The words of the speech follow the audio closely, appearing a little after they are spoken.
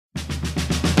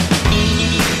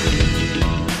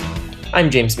I'm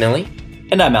James Milley.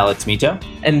 And I'm Alex Mito.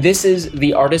 And this is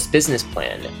The Artist Business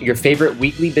Plan, your favorite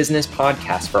weekly business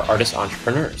podcast for artist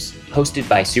entrepreneurs, hosted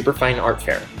by Superfine Art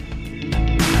Fair.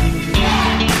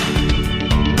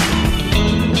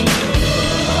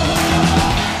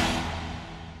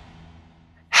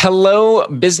 Hello,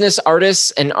 business artists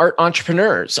and art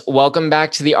entrepreneurs. Welcome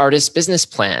back to the Artist Business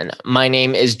Plan. My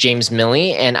name is James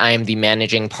Milley, and I am the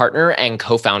managing partner and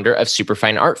co-founder of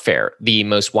Superfine Art Fair, the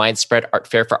most widespread art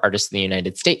fair for artists in the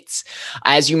United States.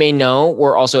 As you may know,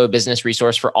 we're also a business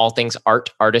resource for all things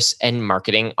art, artists, and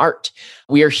marketing art.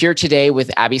 We are here today with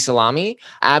Abby Salami.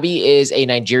 Abby is a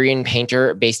Nigerian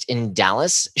painter based in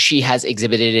Dallas. She has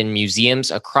exhibited in museums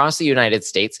across the United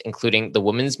States, including the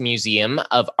Women's Museum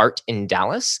of Art in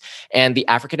Dallas and the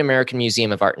African American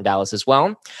Museum of Art in Dallas as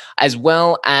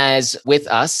well as with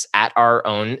us at our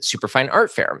own Superfine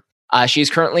Art Fair. She is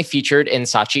currently featured in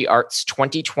Saatchi Art's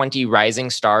 2020 Rising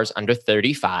Stars Under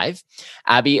 35.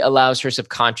 Abby allows her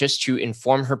subconscious to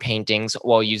inform her paintings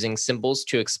while using symbols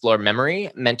to explore memory,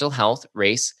 mental health,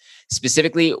 race,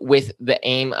 specifically with the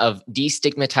aim of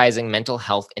destigmatizing mental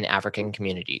health in African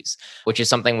communities, which is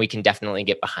something we can definitely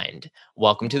get behind.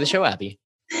 Welcome to the show, Abby.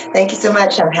 Thank you so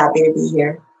much. I'm happy to be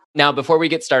here. Now, before we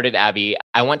get started, Abby,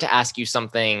 I want to ask you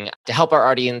something to help our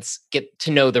audience get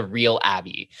to know the real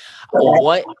Abby. Okay.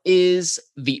 What is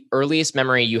the earliest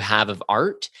memory you have of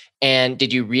art? And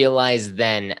did you realize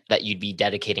then that you'd be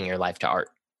dedicating your life to art?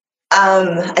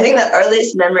 I think the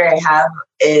earliest memory I have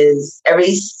is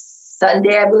every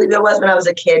Sunday, I believe it was, when I was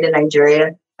a kid in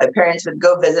Nigeria. My parents would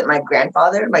go visit my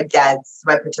grandfather, my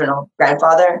paternal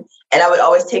grandfather. And I would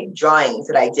always take drawings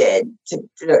that I did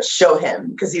to show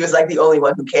him, because he was like the only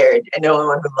one who cared and the only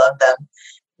one who loved them.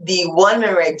 The one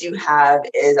memory I do have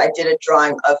is I did a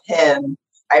drawing of him.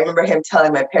 I remember him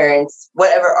telling my parents,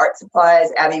 whatever art supplies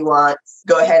Abby wants,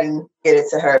 go ahead and get it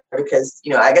to her, because,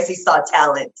 I guess he saw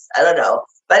talent. I don't know.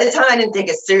 By the time I didn't take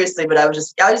it seriously, but I was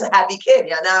just a happy kid.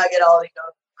 Now I get all,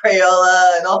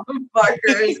 Crayola and all the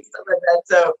markers and stuff like that.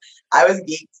 So I was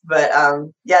geeked, but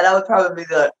that would probably be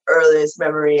the earliest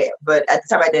memory. But at the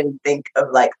time, I didn't think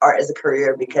of art as a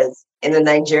career, because in the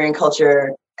Nigerian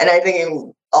culture, and I think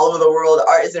in all over the world,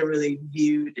 art isn't really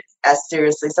viewed as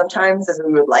seriously sometimes as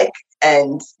we would like,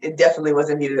 and it definitely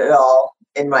wasn't viewed at all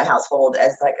in my household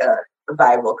as a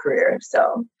viable career.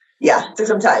 So yeah, it took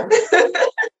some time.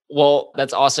 Well,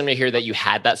 that's awesome to hear that you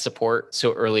had that support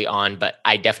so early on, but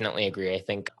I definitely agree. I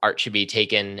think art should be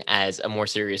taken as a more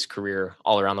serious career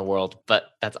all around the world,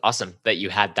 but that's awesome that you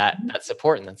had that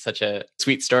support, and that's such a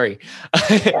sweet story.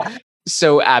 Yeah.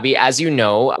 So Abby, as you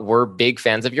know, we're big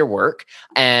fans of your work,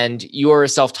 and you're a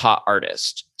self-taught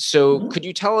artist. So could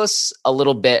you tell us a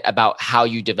little bit about how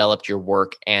you developed your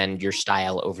work and your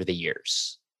style over the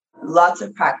years? Lots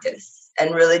of practice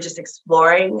and really just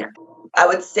exploring. I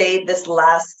would say this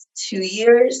last 2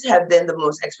 years have been the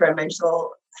most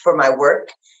experimental for my work.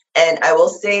 And I will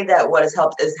say that what has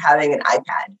helped is having an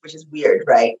iPad, which is weird,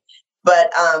 right?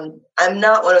 But I'm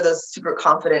not one of those super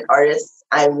confident artists.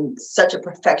 I'm such a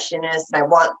perfectionist, and I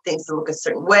want things to look a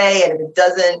certain way. And if it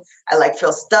doesn't, I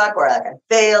feel stuck, or I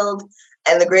failed.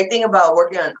 And the great thing about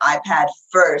working on an iPad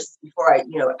first, before I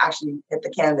actually hit the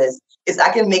canvas, is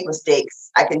I can make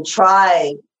mistakes. I can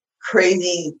try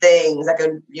crazy things. I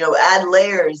could, add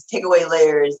layers, take away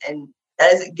layers. And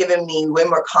that has given me way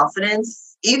more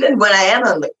confidence. Even when I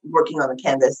am working on the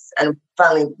canvas and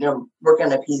finally, working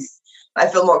on a piece, I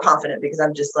feel more confident, because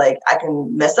I'm just I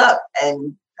can mess up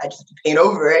and I just have to paint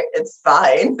over it. It's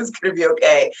fine. It's going to be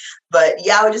okay. But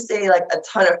yeah, I would just say a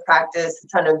ton of practice, a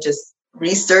ton of just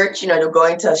research,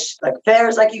 going to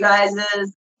fairs like you guys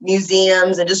is,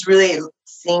 museums, and just really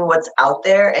seeing what's out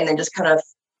there, and then just kind of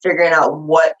figuring out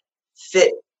what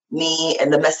fit me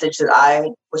and the message that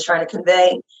I was trying to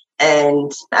convey.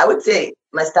 And I would say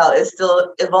my style is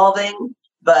still evolving,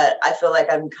 but I feel like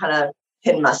I'm kind of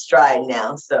hitting my stride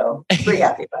now. So pretty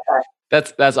happy about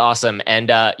that. That's awesome. And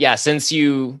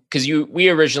we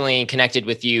originally connected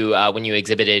with you when you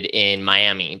exhibited in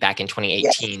Miami back in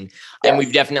 2018. Yes. And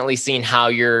we've definitely seen how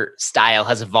your style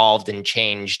has evolved and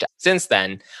changed since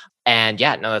then. And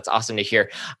that's awesome to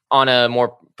hear. On a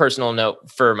more personal note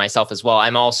for myself as well,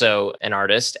 I'm also an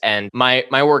artist, and my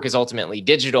work is ultimately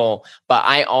digital, but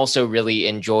I also really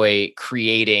enjoy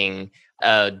creating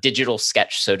a digital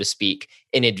sketch, so to speak,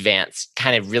 in advance,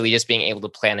 kind of really just being able to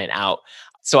plan it out.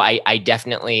 So I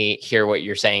definitely hear what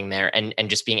you're saying there, and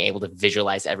just being able to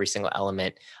visualize every single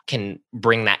element can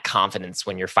bring that confidence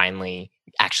when you're finally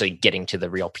actually getting to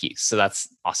the real piece. So that's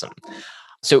awesome.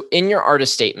 So, in your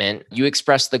artist statement, you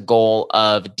express the goal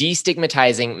of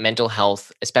destigmatizing mental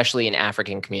health, especially in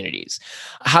African communities.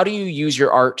 How do you use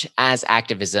your art as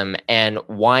activism, and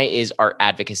why is art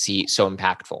advocacy so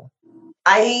impactful?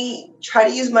 I try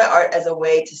to use my art as a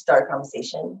way to start a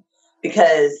conversation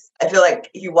because I feel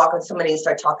like if you walk with somebody and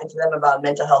start talking to them about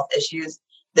mental health issues,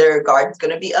 their guard's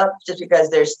going to be up just because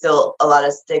there's still a lot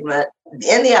of stigma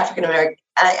in the African American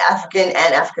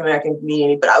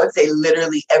community. But I would say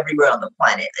literally everywhere on the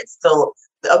planet, it's still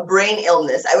a brain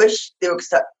illness. I wish they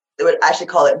would actually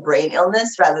call it brain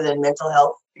illness rather than mental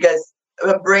health, because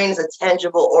a brain is a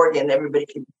tangible organ. Everybody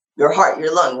can, your heart,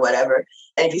 your lung, whatever.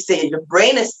 And if you say your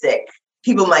brain is sick,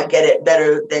 people might get it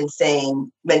better than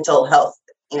saying mental health,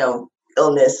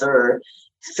 illness or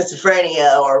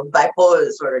schizophrenia or bipolar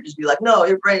disorder. Just be like, no,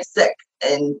 your brain is sick.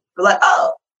 And we're like,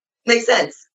 oh, makes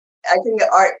sense. I think that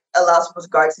art allows people's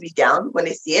guards to be down when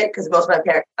they see it, because most of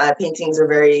my paintings are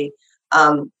very,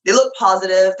 they look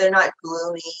positive. They're not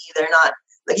gloomy. They're not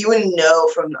like, you wouldn't know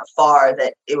from afar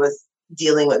that it was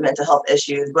dealing with mental health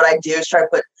issues. What I do is try to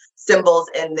put symbols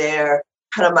in there,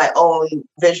 kind of my own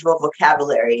visual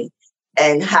vocabulary,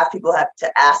 and have people have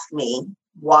to ask me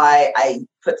why I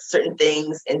put certain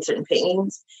things in certain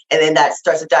paintings. And then that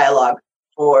starts a dialogue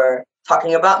for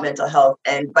talking about mental health.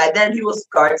 And by then people's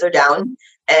guards are down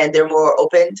and they're more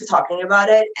open to talking about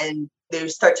it. And they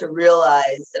start to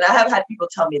realize, and I have had people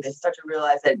tell me they start to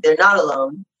realize that they're not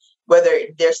alone, whether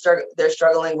they're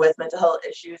struggling with mental health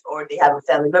issues or they have a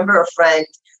family member or friend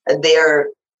that they are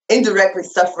indirectly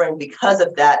suffering because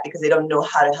of that, because they don't know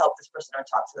how to help this person or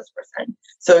talk to this person.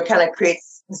 So it kind of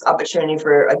creates this opportunity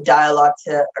for a dialogue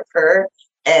to occur.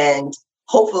 And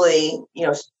hopefully,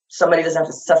 somebody doesn't have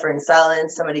to suffer in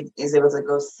silence. Somebody is able to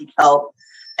go seek help.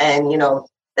 And,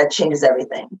 that changes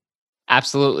everything.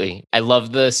 Absolutely. I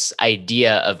love this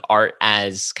idea of art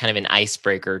as kind of an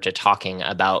icebreaker to talking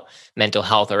about mental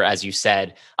health, or as you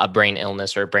said, a brain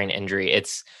illness or a brain injury.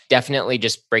 It's definitely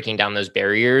just breaking down those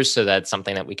barriers so that's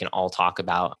something that we can all talk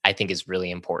about, I think is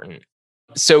really important.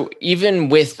 So, even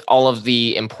with all of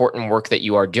the important work that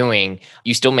you are doing,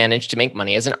 you still manage to make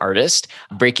money as an artist,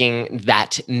 breaking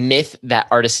that myth that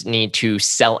artists need to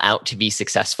sell out to be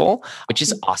successful, which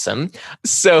is awesome.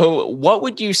 So, what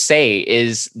would you say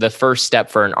is the first step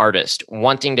for an artist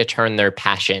wanting to turn their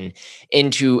passion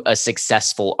into a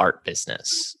successful art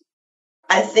business?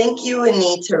 I think you would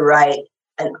need to write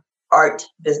an art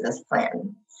business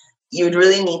plan. You would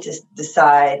really need to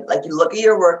decide, like, you look at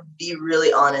your work, be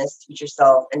really honest with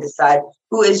yourself and decide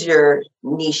who is your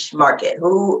niche market,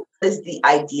 who is the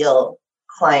ideal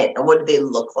client, and what do they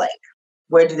look like?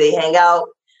 Where do they hang out?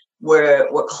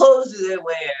 What clothes do they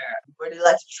wear? Where do they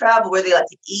like to travel? Where do they like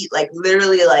to eat? Like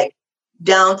literally like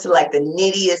down to like the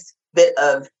nittiest bit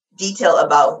of detail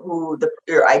about who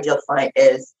your ideal client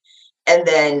is. And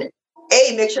then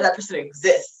make sure that person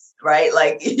exists, right?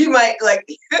 Like you might like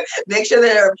make sure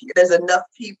there's enough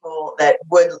people that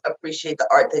would appreciate the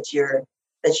art that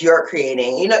you're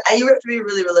creating. And you have to be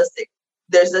really realistic.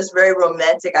 There's this very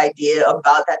romantic idea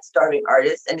about that starving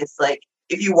artist, and it's like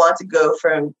if you want to go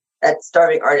from that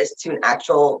starving artist to an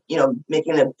actual,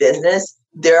 making a business,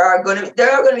 there are going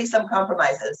to be some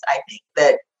compromises, I think,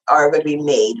 that are going to be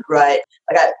made, right?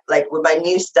 Like with my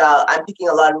new style, I'm picking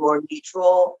a lot more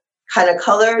neutral kind of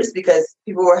colors because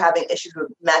people were having issues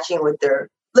with matching with their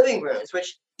living rooms,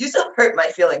 which used to hurt my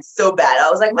feelings so bad.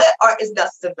 I was like, my art is not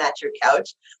to match your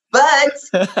couch, but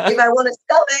if I want to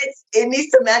sell it, it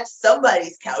needs to match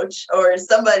somebody's couch or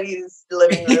somebody's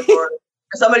living room or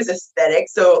somebody's aesthetic.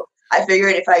 So I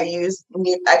figured if I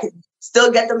could still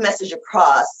get the message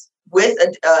across with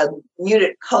a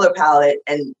muted color palette,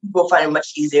 and people find it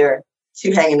much easier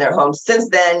to hang in their homes. Since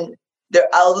then,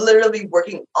 I'll literally be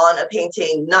working on a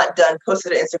painting, not done,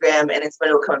 posted to Instagram, and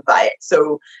somebody will come and buy it.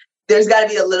 So there's got to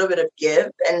be a little bit of give,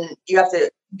 and you have to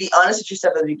be honest with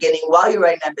yourself at the beginning while you're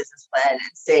writing that business plan and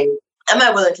say, am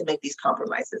I willing to make these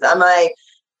compromises? I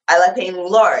like painting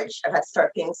large. I've had to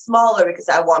start painting smaller because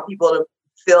I want people to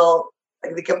feel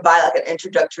like they can buy like an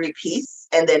introductory piece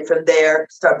and then from there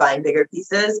start buying bigger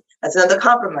pieces. That's another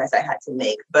compromise I had to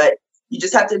make. But you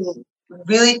just have to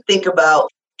really think about,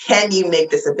 can you make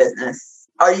this a business?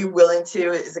 Are you willing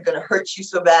to? Is it going to hurt you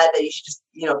so bad that you should just,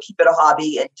 keep it a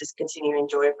hobby and just continue to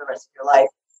enjoy it for the rest of your life?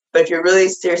 But if you're really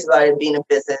serious about it being a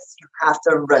business, you have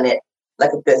to run it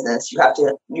like a business. You have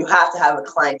to have a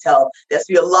clientele. There has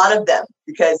to be a lot of them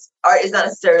because art is not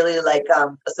necessarily like a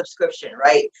subscription,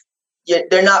 right?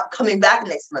 They're not coming back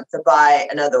next month to buy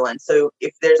another one. So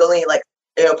if there's only like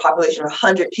population of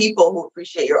 100 people who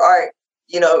appreciate your art,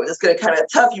 it's going to kind of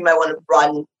tough. You might want to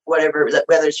broaden whether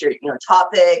it's your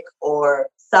topic or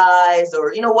size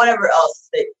or, whatever else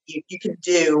that you can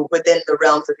do within the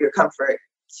realms of your comfort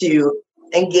to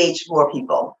engage more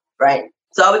people, right?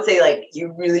 So I would say like,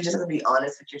 you really just have to be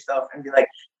honest with yourself and be like,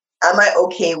 am I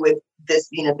okay with this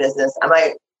being a business? Am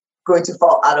I going to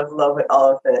fall out of love with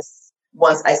all of this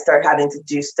once I start having to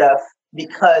do stuff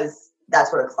because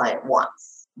that's what a client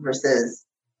wants versus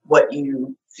what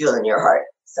you feel in your heart?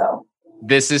 So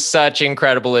this is such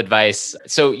incredible advice.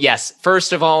 So yes,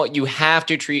 first of all, you have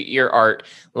to treat your art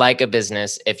like a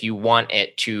business if you want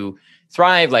it to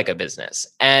thrive like a business.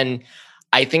 And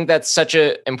I think that's such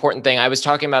an important thing. I was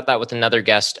talking about that with another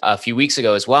guest a few weeks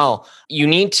ago as well. You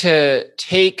need to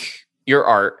take your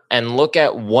art and look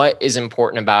at what is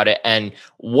important about it and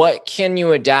what can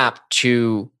you adapt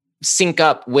to sync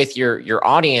up with your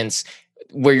audience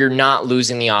where you're not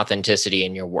losing the authenticity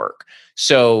in your work.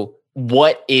 So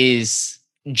what is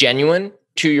genuine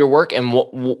to your work and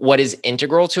what is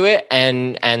integral to it,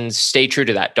 and stay true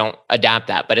to that. Don't adapt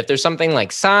that. But if there's something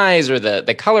like size or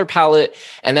the color palette,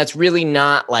 and that's really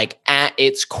not like at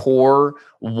its core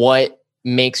what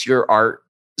makes your art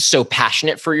so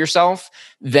passionate for yourself,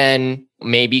 then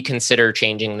maybe consider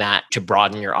changing that to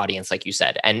broaden your audience, like you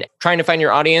said. And trying to find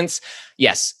your audience,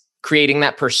 yes, creating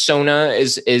that persona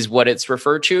is what it's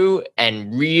referred to,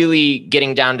 and really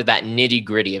getting down to that nitty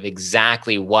gritty of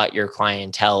exactly what your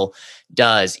clientele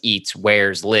does, eats,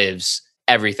 wears, lives,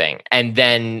 everything. And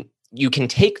then you can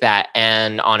take that,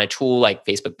 and on a tool like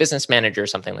Facebook Business Manager or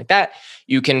something like that,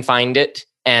 you can find it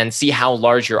and see how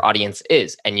large your audience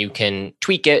is. And you can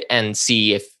tweak it and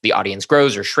see if the audience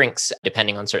grows or shrinks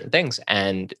depending on certain things.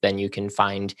 And then you can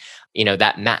find,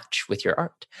 that match with your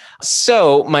art.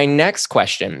 So my next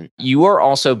question, you are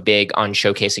also big on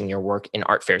showcasing your work in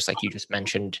art fairs, like you just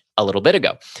mentioned a little bit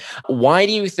ago. Why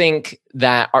do you think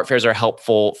that art fairs are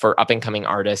helpful for up and coming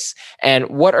artists? And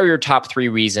what are your top 3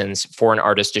 reasons for an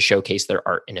artist to showcase their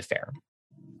art in a fair?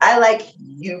 I like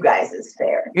you guys'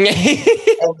 fair and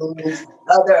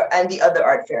the other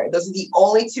art fair. Those are the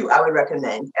only 2 I would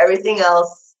recommend. Everything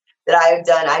else that I've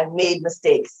done, I've made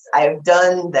mistakes. I've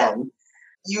done them.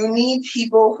 You need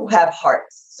people who have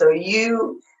hearts. So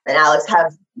you and Alex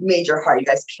have major heart. You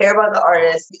guys care about the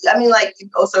artists. I mean, like,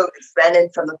 you've also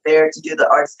expanded from the fair to do the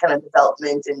arts kind of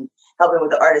development and helping with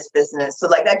the artist business. So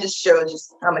like, that just shows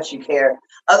just how much you care.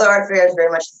 Other art fairs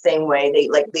very much the same way.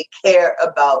 They care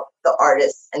about the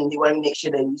artists and they want to make sure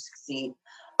that you succeed.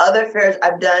 Other fairs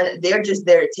I've done, they're just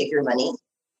there to take your money,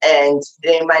 and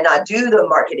they might not do the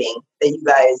marketing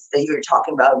that you were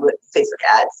talking about with Facebook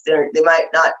ads. They might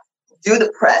not do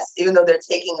the press, even though they're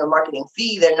taking a marketing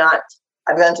fee. They're not.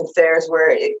 I've gone to fairs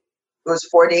where it was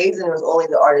 4 days and it was only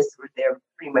the artists who were there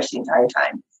pretty much the entire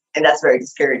time. And that's very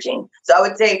discouraging. So I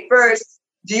would say first,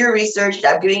 do your research.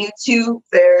 I'm giving you 2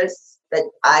 fairs that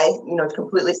I,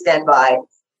 completely stand by.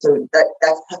 So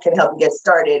that can help you get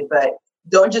started. But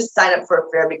don't just sign up for a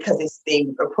fair because they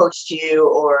approached you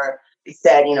or they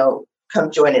said,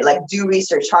 come join it. Like, do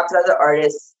research, talk to other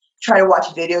artists, try to watch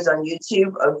videos on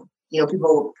YouTube of,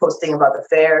 people posting about the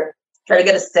fair. Try to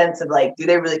get a sense of like, do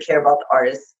they really care about the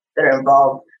artists that are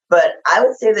involved? But I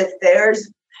would say that fairs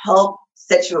help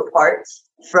set you apart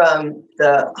from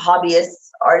the hobbyist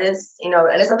artists, and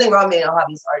there's nothing wrong with being a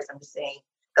hobbyist artist. I'm just saying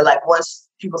that like, once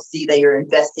people see that you're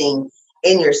investing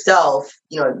in yourself,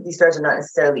 these fairs are not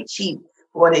necessarily cheap.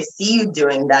 But when they see you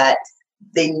doing that,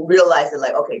 they realize that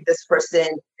like, okay, this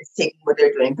person is taking what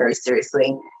they're doing very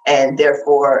seriously. And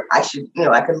therefore I should,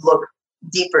 I can look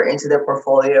deeper into their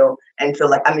portfolio and feel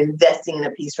like I'm investing in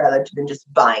a piece rather than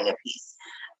just buying a piece.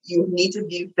 You need to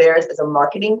view fairs as a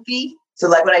marketing fee. So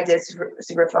like when I did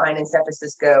Super Fine in San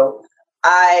Francisco,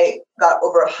 I got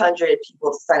over 100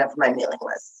 people to sign up for my mailing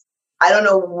list. I don't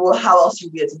know how else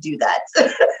you'd be able to do that.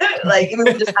 Like, even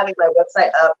just having my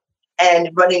website up and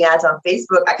running ads on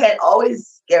Facebook, I can't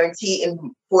always guarantee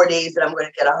in 4 days that I'm going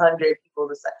to get 100 people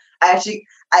to sign.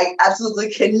 I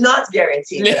absolutely cannot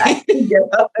guarantee that I can get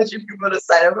 100 people to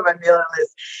sign up for my mailing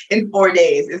list in 4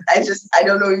 days. I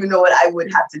don't even know what I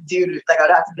would have to do. I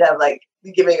would have to have like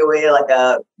giving away like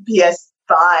a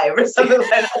PS5 or something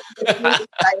like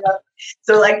that.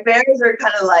 So like, fairs are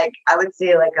kind of like, I would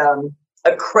say like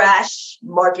a crash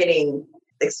marketing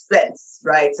expense,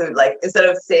 right? So like, instead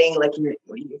of saying like you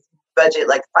budget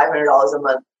like $500 a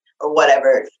month or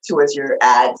whatever towards your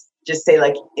ads, just say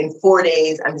like, in 4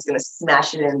 days, I'm just going to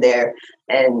smash it in there,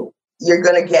 and you're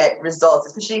going to get results,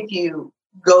 especially if you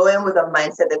go in with a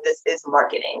mindset that this is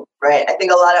marketing, right? I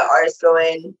think a lot of artists go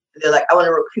in, they're like, I want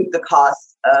to recoup the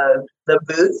cost of the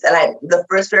booths. And the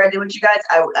first fair I did with you guys,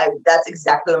 that's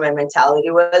exactly what my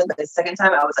mentality was. But the second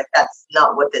time I was like, that's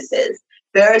not what this is.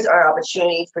 Fairs are an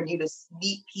opportunity for you to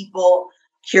meet people,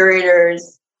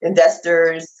 curators,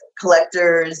 investors,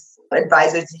 collectors,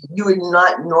 advisors you would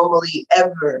not normally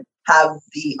ever have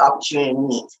the opportunity to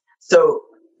meet. So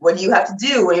what do you have to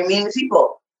do when you're meeting with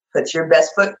people? Put your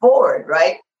best foot forward,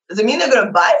 right? Doesn't mean they're going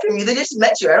to buy from you. They just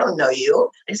met you. I don't know you.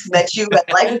 I just met you.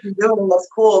 I like what you're doing. That's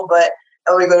cool. But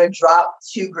are we going to drop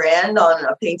 $2,000 on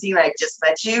a painting and I just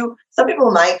met you? Some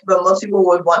people might, but most people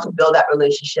would want to build that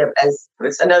relationship. As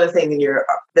it's another thing in your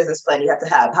business plan you have to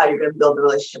have, how you're going to build the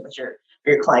relationship with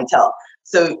your clientele.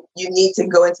 So you need to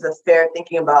go into the fair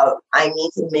thinking about, I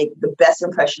need to make the best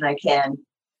impression I can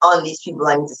on these people.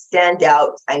 I need to stand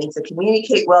out. I need to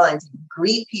communicate well. I need to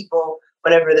greet people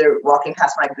whenever they're walking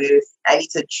past my booth. I need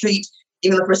to treat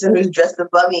even the person who's dressed the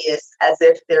bummiest as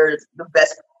if they're the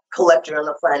best collector on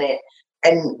the planet.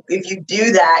 And if you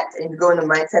do that and you go in the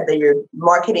mindset that you're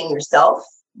marketing yourself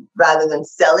rather than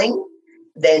selling,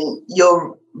 then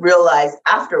you'll realize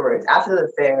afterwards, after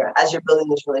the fair, as you're building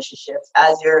these relationships,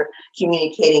 as you're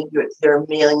communicating with your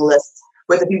mailing lists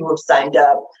with the people who've signed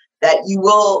up, that you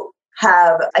will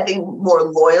have, I think, more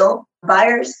loyal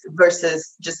buyers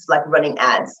versus just like running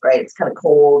ads, right? It's kind of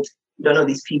cold. You don't know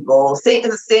these people. It's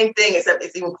the same thing, except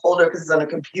it's even colder because it's on a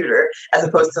computer, as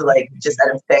opposed to like just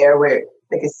at a fair where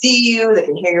they can see you, they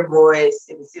can hear your voice,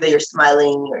 they can see that you're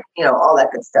smiling, or, all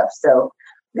that good stuff. So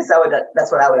I guess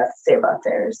that's what I would have to say about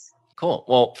fairs. Cool.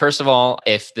 Well, first of all,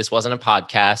 if this wasn't a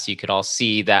podcast, you could all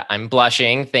see that I'm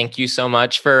blushing. Thank you so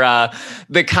much for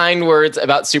the kind words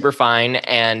about Superfine,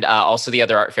 and also the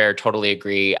other art fair. Totally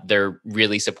agree. They're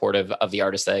really supportive of the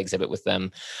artists that exhibit with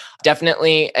them.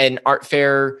 Definitely an art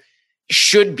fair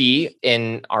should be,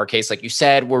 in our case, like you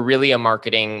said, we're really a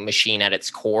marketing machine at its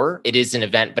core. It is an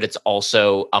event, but it's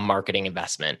also a marketing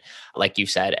investment, like you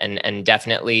said. And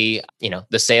definitely,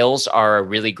 the sales are a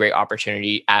really great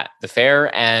opportunity at the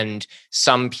fair. And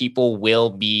some people will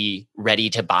be ready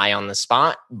to buy on the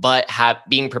spot, but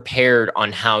being prepared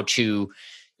on how to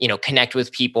connect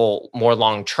with people more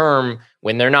long-term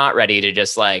when they're not ready to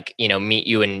just meet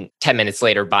you and 10 minutes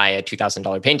later buy a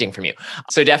 $2,000 painting from you.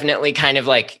 So definitely kind of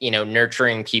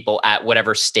nurturing people at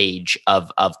whatever stage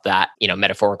of that,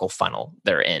 metaphorical funnel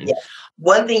they're in. Yeah.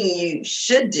 One thing you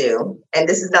should do, and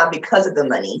this is not because of the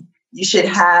money, you should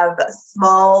have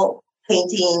small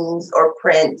paintings or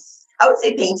prints. I would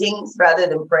say paintings rather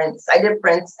than prints. I did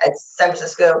prints at San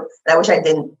Francisco, and I wish I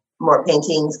did more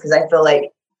paintings because I feel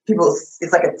like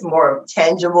it's like a more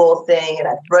tangible thing, and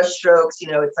has brush strokes,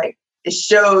 it's like it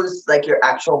shows like your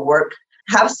actual work.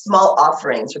 Have small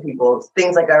offerings for people,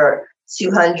 things like are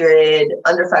 $200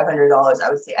 under $500, I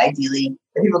would say ideally,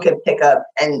 that people can pick up.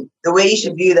 And the way you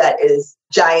should view that is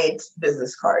giant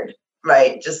business card,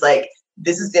 right? Just like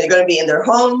this is going to be in their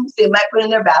homes. They might put it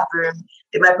in their bathroom.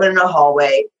 They might put it in a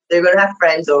hallway. They're going to have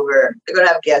friends over. They're going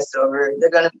to have guests over. They're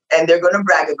going to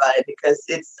brag about it because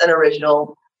it's an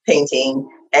original painting.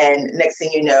 And next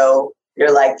thing you know,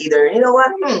 you're like, either,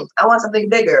 I want something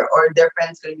bigger, or their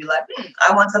friend's going to be like,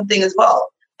 I want something as well.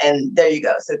 And there you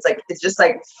go. So it's just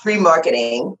like free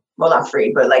marketing. Well, not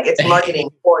free, but like it's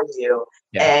marketing for you.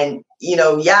 Yeah. And,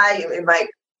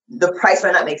 the price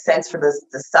might not make sense for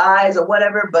the size or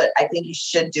whatever, but I think you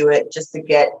should do it just to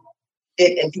get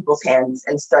it in people's hands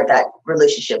and start that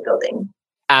relationship building.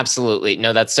 Absolutely.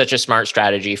 No, that's such a smart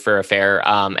strategy for a fair.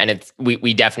 And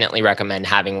we definitely recommend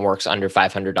having works under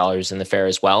 $500 in the fair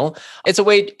as well. It's a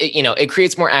way, it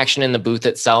creates more action in the booth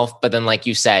itself. But then, like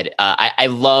you said, I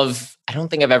don't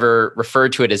think I've ever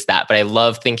referred to it as that, but I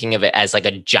love thinking of it as like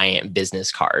a giant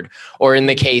business card, or in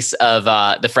the case of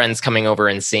the friends coming over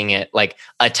and seeing it, like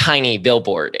a tiny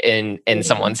billboard in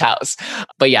someone's house.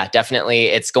 But yeah, definitely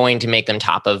it's going to make them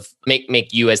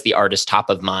make you as the artist top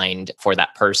of mind for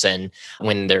that person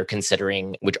when they're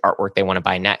considering which artwork they want to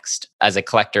buy next. As a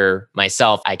collector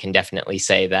myself, I can definitely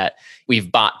say that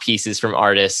we've bought pieces from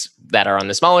artists that are on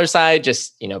the smaller side,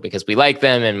 just, because we like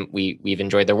them and we've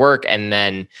enjoyed their work. And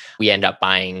then we end up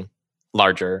buying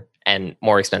larger and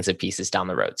more expensive pieces down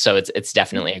the road. So it's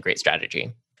definitely a great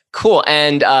strategy. Cool.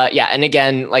 And and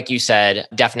again, like you said,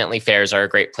 definitely fairs are a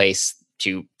great place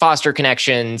to foster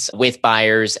connections with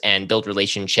buyers and build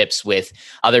relationships with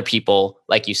other people,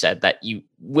 like you said, that you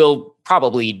will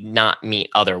probably not meet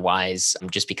otherwise,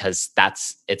 just because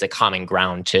it's a common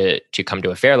ground to come to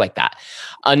a fair like that.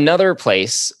 Another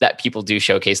place that people do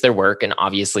showcase their work, and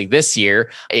obviously this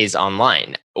year, is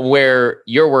online, where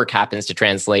your work happens to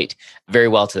translate very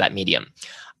well to that medium.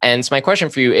 And so my question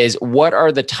for you is, what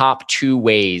are the top 2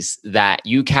 ways that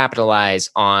you capitalize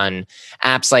on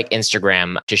apps like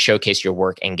Instagram to showcase your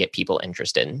work and get people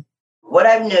interested? What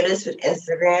I've noticed with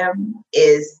Instagram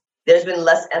is there's been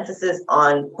less emphasis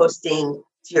on posting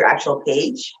to your actual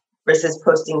page. versus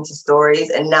posting to stories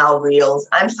and now reels.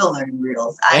 I'm still learning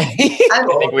reels. I'm I think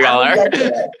old. we all are.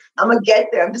 I'm gonna get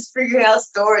there. I'm just figuring out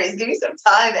stories. Give me some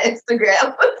time,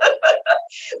 Instagram.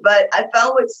 But I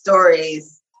found with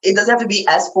stories, it doesn't have to be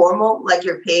as formal like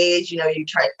your page.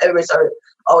 Everybody's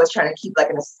always trying to keep like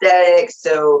an aesthetic.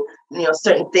 So,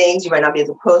 certain things you might not be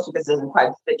able to post because it doesn't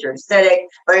quite fit your aesthetic.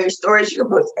 But in your stories, you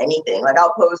can post anything. Like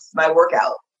I'll post my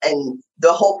workout. And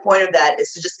the whole point of that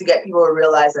is just to get people to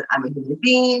realize that I'm a human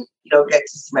being, get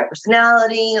to see my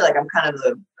personality. Like I'm kind of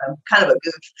a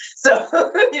goof. So,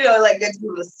 like get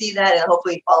people to see that and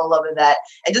hopefully fall in love with that.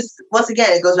 And just, once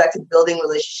again, it goes back to building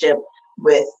relationship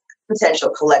with potential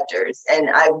collectors.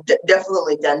 And I've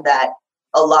definitely done that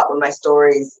a lot with my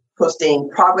stories. Posting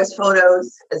progress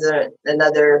photos is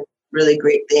another really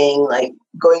great thing. Like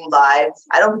going live.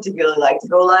 I don't particularly like to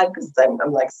go live because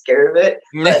I'm like scared of it.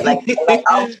 But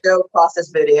I'll show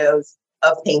process videos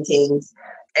of paintings.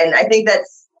 And I think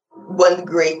that's one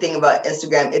great thing about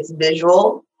Instagram. It's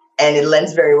visual and it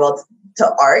lends very well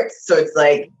to art. So it's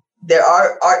like there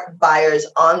are art buyers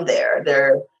on there.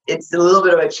 It's a little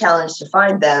bit of a challenge to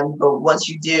find them, but once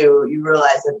you do, you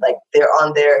realize that like they're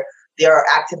on there. They are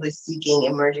actively seeking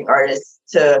emerging artists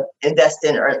to invest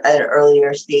in at an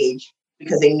earlier stage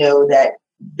because they know that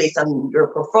based on your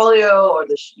portfolio or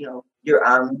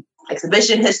your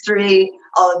exhibition history,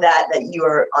 all of that you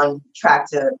are on track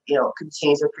to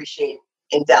continue to appreciate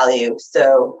in value.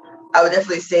 So I would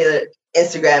definitely say that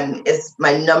Instagram is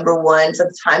my number one.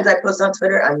 Sometimes I post on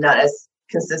Twitter. I'm not as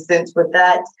consistent with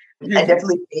that. Mm-hmm. And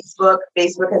definitely Facebook.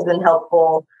 Facebook has been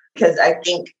helpful because I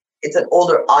think it's an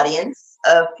older audience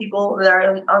of people that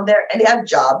are on there, and they have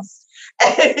jobs,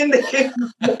 and they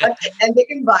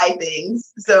can buy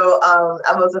things. So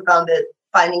I've also found that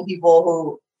finding people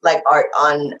who like art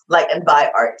and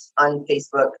buy art on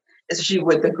Facebook, especially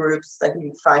with the groups, like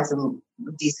you find some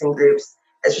decent groups,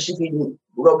 especially if you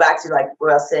go back to like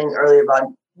what I was saying earlier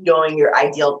about knowing your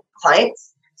ideal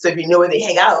clients. So if you know where they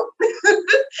hang out,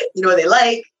 you know what they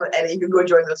like, and then you can go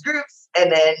join those groups,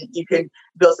 and then you could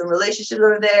build some relationships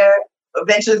over there.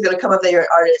 Eventually it's going to come up that you're an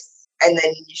artist, and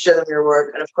then you show them your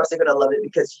work. And of course, they're going to love it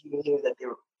because you knew that they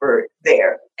were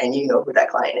there and you know who that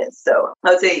client is. So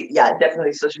I would say, yeah,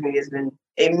 definitely social media has been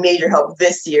a major help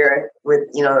this year with,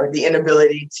 the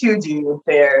inability to do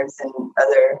fairs and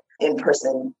other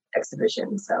in-person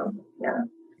exhibitions. So, yeah.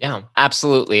 Yeah,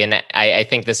 absolutely. And I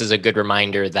think this is a good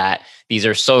reminder that these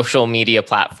are social media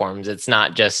platforms. It's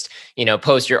not just,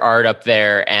 post your art up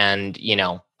there and,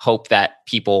 hope that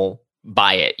people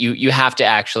buy it. You have to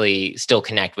actually still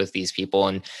connect with these people.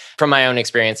 And from my own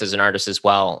experience as an artist as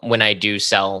well, when I do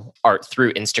sell art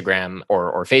through Instagram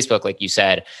or Facebook, like you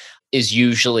said, is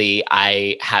usually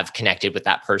I have connected with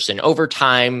that person over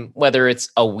time, whether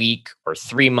it's a week or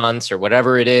 3 months or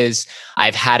whatever it is.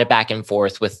 I've had a back and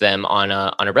forth with them on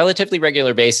a relatively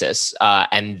regular basis.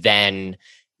 And then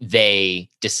they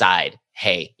decide,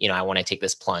 hey, I want to take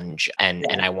this plunge and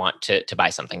I want to buy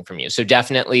something from you. So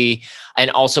definitely. And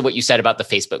also what you said about the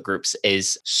Facebook groups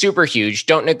is super huge.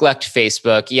 Don't neglect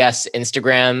Facebook. Yes,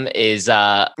 Instagram is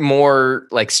a more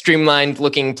like streamlined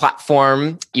looking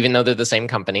platform, even though they're the same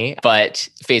company. But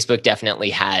Facebook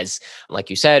definitely has, like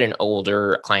you said, an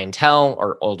older clientele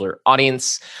or older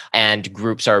audience. And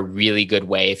groups are a really good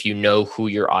way, if you know who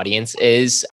your audience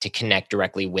is, to connect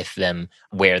directly with them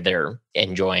where they're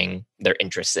enjoying their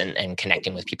interests and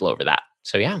connecting with people over that.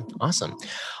 So yeah, awesome.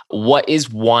 What is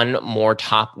one more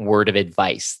top word of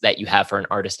advice that you have for an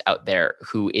artist out there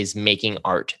who is making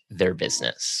art their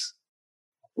business?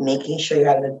 Making sure you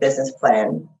have a business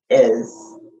plan is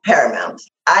paramount.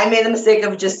 I made the mistake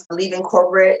of just leaving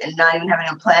corporate and not even having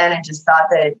a plan and just thought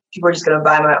that people were just going to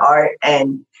buy my art.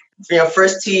 And,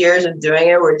 first 2 years of doing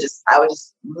it I was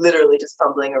just literally just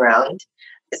fumbling around.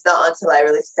 It's not until I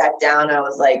really sat down and I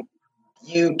was like,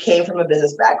 you came from a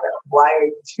business background. Why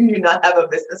do you not have a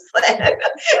business plan?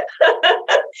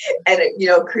 And,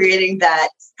 creating that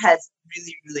has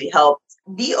really, really helped.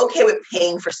 Be okay with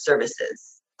paying for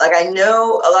services. Like, I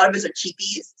know a lot of us are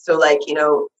cheapies. So like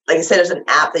I said, there's an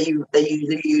app that you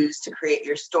use to create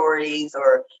your stories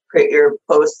or create your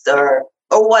posts or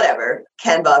whatever.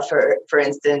 Canva, for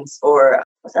instance, or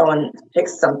someone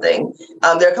picks something.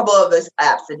 There are a couple of those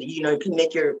apps that, you can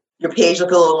make your page look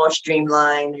a little more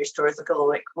streamlined, your stories look a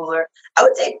little bit cooler. I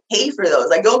would say pay for those.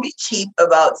 Like, don't be cheap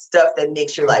about stuff that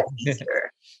makes your life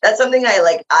easier. That's something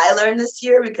I learned this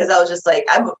year because I was just like,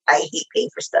 I hate paying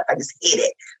for stuff. I just hate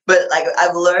it. But like,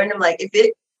 I've learned, I'm like, if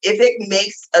it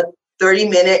makes a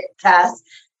 30-minute task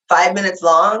 5 minutes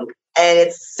long and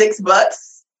it's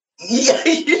 $6, yeah,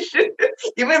 you should.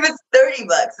 Even if it's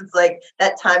 $30, it's like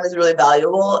that time is really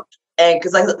valuable. And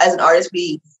because like as an artist,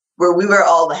 we where we wear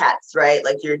all the hats, right?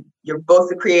 Like you're both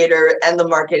the creator and the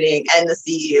marketing and the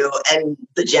CEO and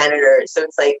the janitor. So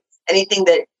it's like anything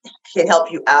that can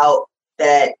help you out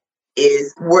that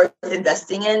is worth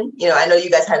investing in. You know, I know you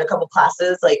guys had a couple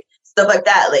classes, like stuff like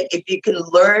that. Like if you can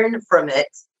learn from it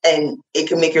and it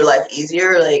can make your life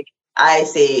easier, like I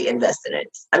say invest in it.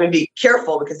 I mean, be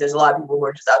careful because there's a lot of people who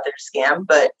are just out there to scam.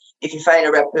 But if you find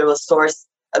a reputable source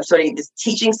of sort of just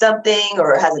teaching something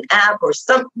or has an app or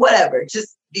some whatever,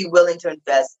 just be willing to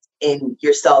invest in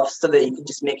yourself so that you can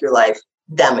just make your life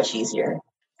that much easier.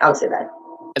 I would say that.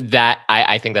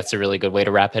 I think that's a really good way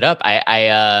to wrap it up.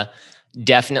 I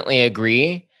definitely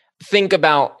agree. Think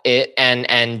about it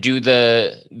and do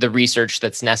the research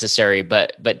that's necessary,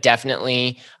 but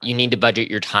definitely you need to budget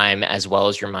your time as well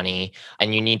as your money.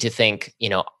 And you need to think,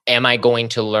 am I going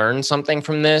to learn something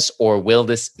from this, or will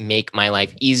this make my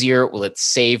life easier? Will it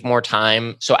save more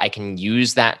time so I can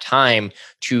use that time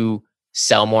to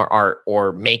sell more art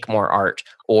or make more art,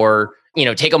 or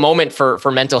take a moment for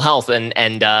mental health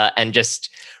and just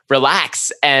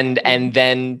relax and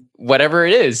then whatever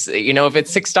it is, if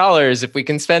it's $6, if we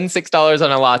can spend $6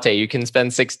 on a latte, you can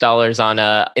spend $6 on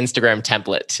a Instagram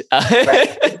template.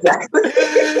 Right. Exactly.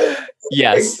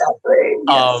 Yes. Exactly.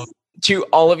 Yes. To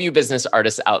all of you business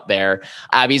artists out there,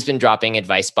 Abby's been dropping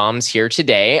advice bombs here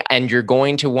today, and you're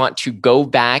going to want to go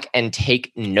back and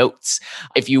take notes.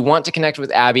 If you want to connect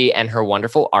with Abby and her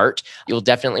wonderful art, you'll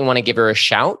definitely want to give her a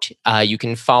shout. You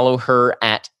can follow her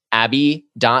at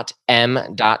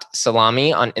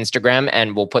abby.m.salami on Instagram,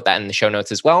 and we'll put that in the show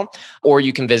notes as well. Or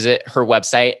you can visit her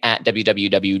website at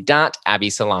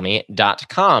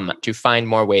www.abbysalami.com to find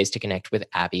more ways to connect with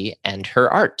Abby and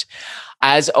her art.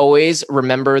 As always,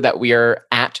 remember that we are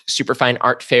at Superfine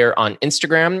Art Fair on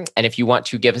Instagram. And if you want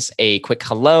to give us a quick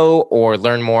hello or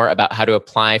learn more about how to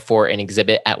apply for an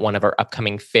exhibit at one of our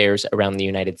upcoming fairs around the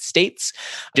United States,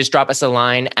 just drop us a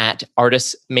line at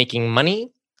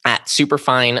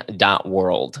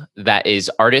artistsmakingmoney@superfine.world. That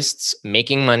is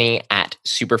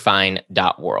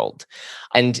artistsmakingmoney@superfine.world.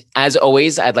 And as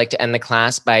always, I'd like to end the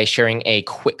class by sharing a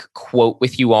quick quote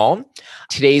with you all.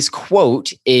 Today's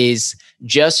quote is,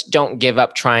 "Just don't give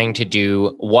up trying to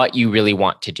do what you really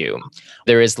want to do.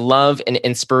 There is love and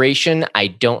inspiration. I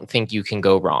don't think you can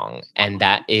go wrong." And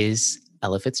that is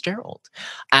Ella Fitzgerald.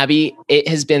 Abby, it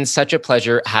has been such a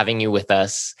pleasure having you with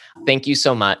us. Thank you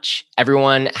so much.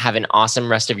 Everyone, have an awesome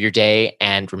rest of your day.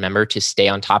 And remember to stay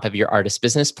on top of your artist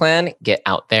business plan, get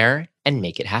out there and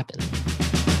make it happen.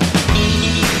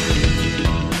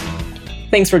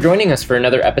 Thanks for joining us for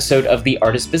another episode of The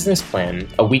Artist Business Plan,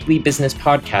 a weekly business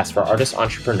podcast for artist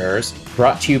entrepreneurs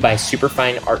brought to you by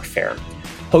Superfine Art Fair.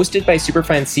 Hosted by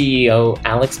Superfine CEO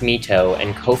Alex Mito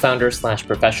and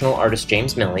co-founder/professional artist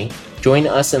James Milley, join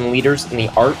us and leaders in the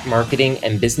art, marketing,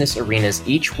 and business arenas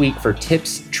each week for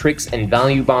tips, tricks, and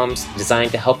value bombs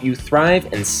designed to help you thrive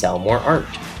and sell more art.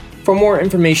 For more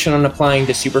information on applying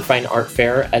to Superfine Art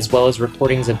Fair, as well as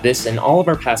recordings of this and all of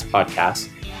our past podcasts,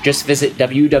 just visit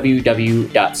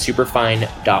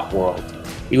www.superfine.world.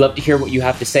 We love to hear what you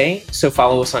have to say, so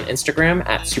follow us on Instagram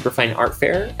at Superfine Art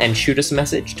Fair and shoot us a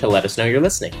message to let us know you're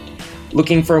listening.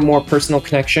 Looking for a more personal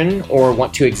connection or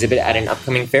want to exhibit at an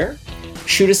upcoming fair?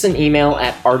 Shoot us an email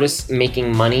at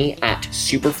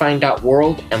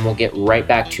artistsmakingmoney@superfine.world and we'll get right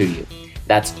back to you.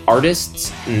 That's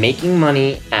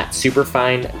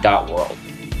artistsmakingmoney@superfine.world.